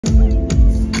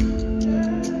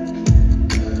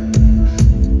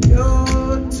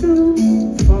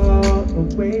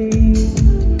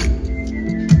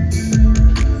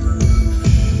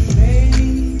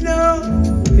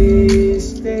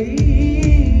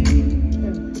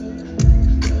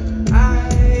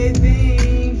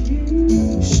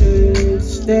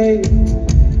stay.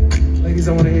 Ladies,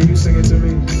 I want to hear you sing it to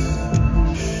me.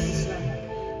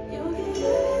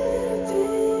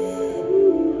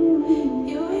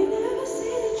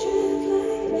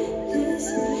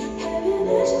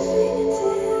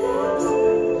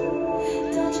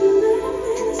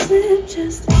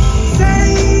 Just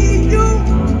say you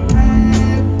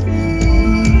happy.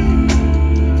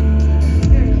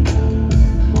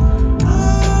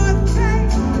 All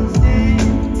taste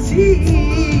and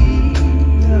see.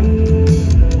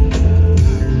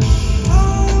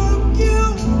 Hope you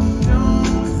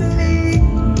don't sleep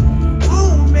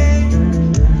on me.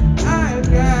 I've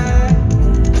got,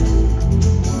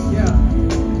 yeah.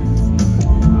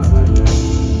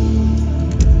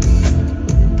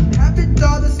 Having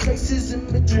all the spaces in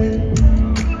between.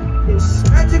 It's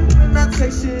magic when I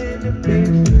taste it in the bed.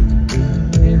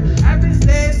 And having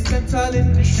days spent all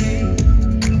in the street.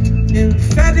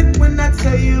 Emphatic when I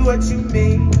tell you what you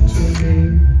mean to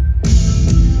me.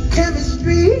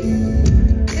 Chemistry,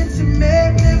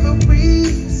 intimate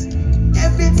memories.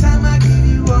 Every time I give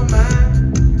you all my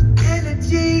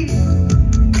energy.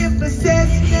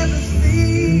 Emphasis never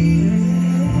sleep.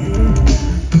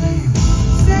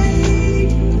 Say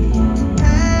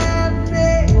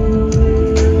happy.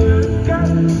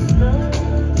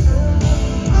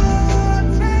 All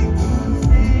taste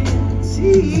and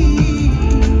see.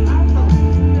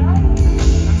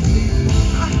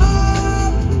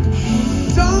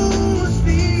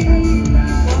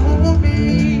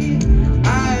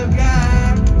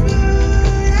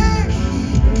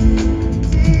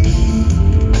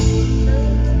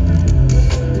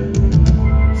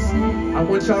 I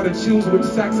want y'all to choose which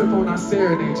saxophone I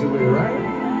serenade you with,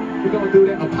 right? We're gonna do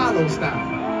that Apollo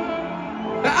style.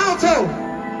 The alto!